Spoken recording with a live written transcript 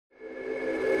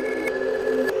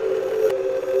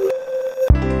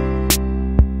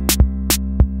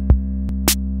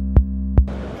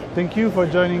Thank you for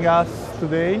joining us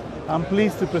today. I'm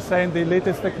pleased to present the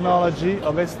latest technology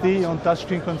of ST on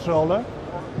touchscreen controller.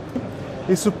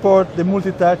 It supports the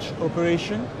multi-touch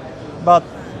operation, but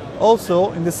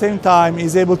also in the same time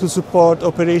is able to support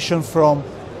operation from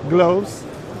gloves.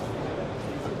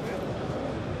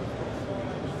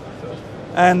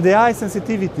 And the high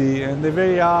sensitivity and the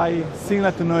very high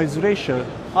signal to noise ratio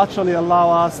actually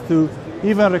allow us to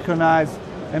even recognize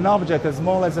an object as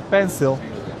small as a pencil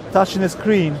touching a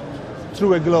screen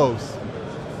through a glove.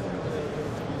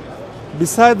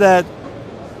 Besides that,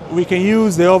 we can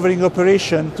use the hovering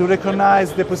operation to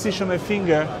recognize the position of a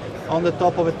finger on the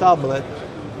top of a tablet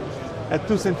at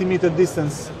 2 centimeter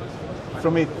distance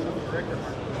from it.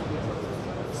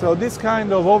 So this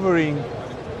kind of hovering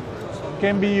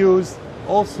can be used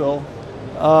also,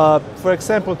 for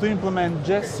example, to implement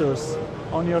gestures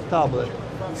on your tablet.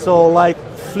 So like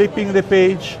flipping the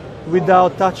page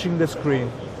without touching the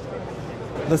screen.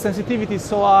 The sensitivity is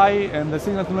so high and the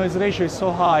signal to noise ratio is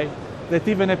so high that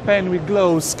even a pen with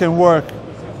gloves can work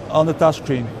on the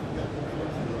touchscreen.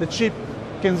 The chip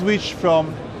can switch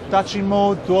from touching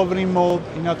mode to hovering mode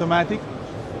in automatic,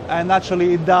 and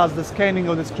actually it does the scanning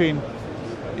of the screen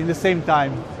in the same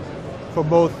time for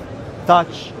both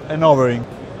touch and hovering.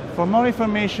 For more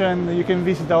information, you can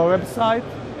visit our website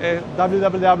at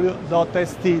www.st.com.